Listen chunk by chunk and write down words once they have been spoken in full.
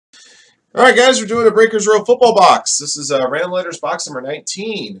All right, guys, we're doing a Breakers Row football box. This is Random Letters box number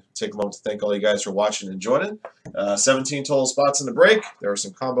 19. Take a moment to thank all you guys for watching and joining. 17 total spots in the break. There are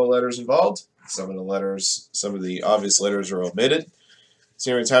some combo letters involved. Some of the obvious letters are omitted.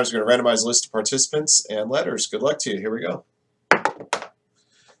 See how many times we're going to randomize a list of participants and letters. Good luck to you. Here we go. All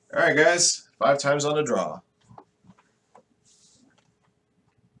right, guys, 5 times on the draw.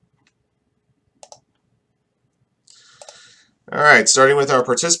 All right, starting with our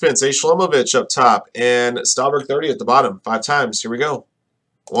participants, A. Shlomovich up top and Stahlberg 30 at the bottom. 5 times. Here we go.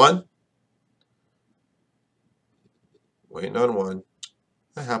 1. Waiting on 1.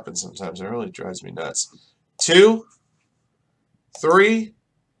 That happens sometimes. It really drives me nuts. 2, 3,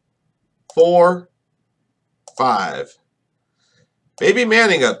 4, 5. Baby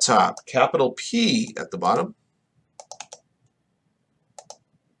Manning up top. Capital P at the bottom.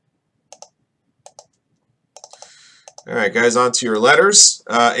 All right, guys, on to your letters.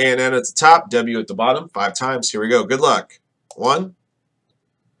 A and N at the top, W at the bottom. 5 times. Here we go. Good luck. 1,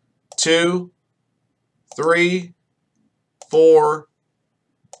 2, 3, 4,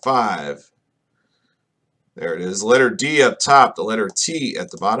 5. There it is. Letter D up top, the letter T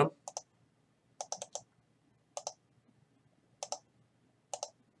at the bottom.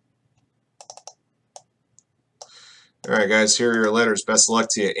 All right, guys, here are your letters. Best of luck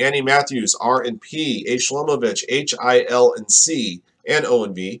to you. Annie Matthews, R and P. A. Shlomovich, H, I, L, and C, and O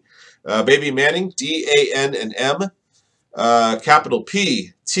and V. Baby Manning, D, A, N, and M. Capital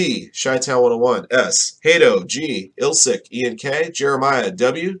P, T, Chi-Town 101, S. Hato, G. Ilsick, E and K. Jeremiah,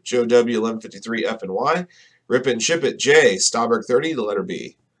 W. Joe W, 1153, F and Y. Rip and Ship It, J. Stahlberg 30, the letter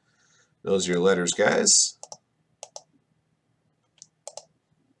B. Those are your letters, guys.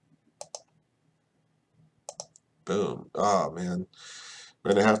 Boom. Oh, man.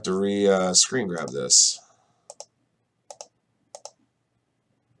 I'm going to have to screen grab this.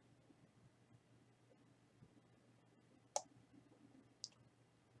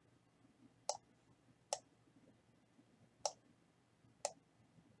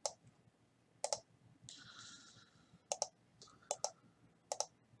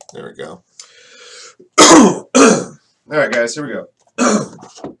 There we go. All right, guys, here we go.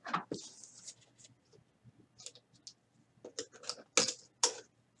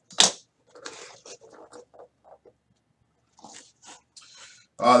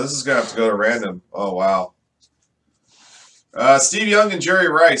 Oh, this is going to have to go to random. Oh, wow. Steve Young and Jerry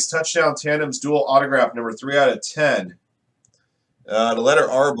Rice, touchdown tandems, dual autograph, number 3 out of 10. The letter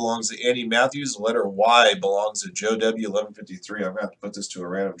R belongs to Andy Matthews. The letter Y belongs to Joe W, 1153. I'm going to have to put this to a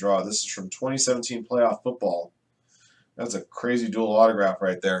random draw. This is from 2017 playoff football. That's a crazy dual autograph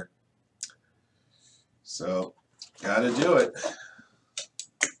right there. So, got to do it.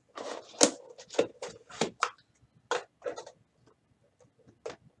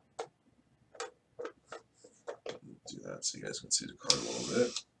 Do that so you guys can see the card a little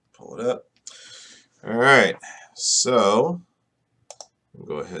bit. Pull it up. All right. So, we'll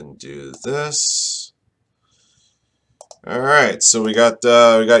go ahead and do this. All right. So we got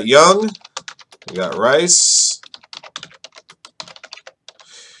Young, we got Rice.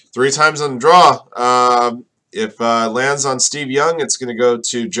 3 times on the draw. If it lands on Steve Young, it's going to go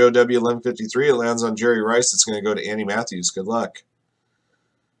to Joe W, 1153. It lands on Jerry Rice, it's going to go to Andy Matthews. Good luck.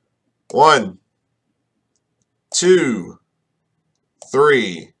 1, 2,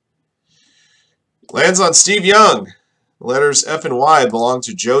 3. Lands on Steve Young. Letters F and Y belong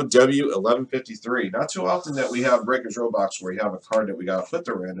to Joe W, 1153. Not too often that we have Breakers Row box where you have a card that we got to put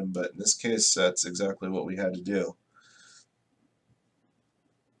to random, but in this case, that's exactly what we had to do.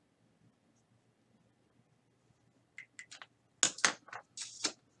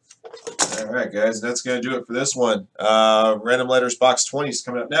 All right, guys, that's going to do it for this one. Random Letters Box 20 is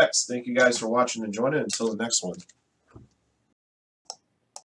coming up next. Thank you guys for watching and joining. Until the next one.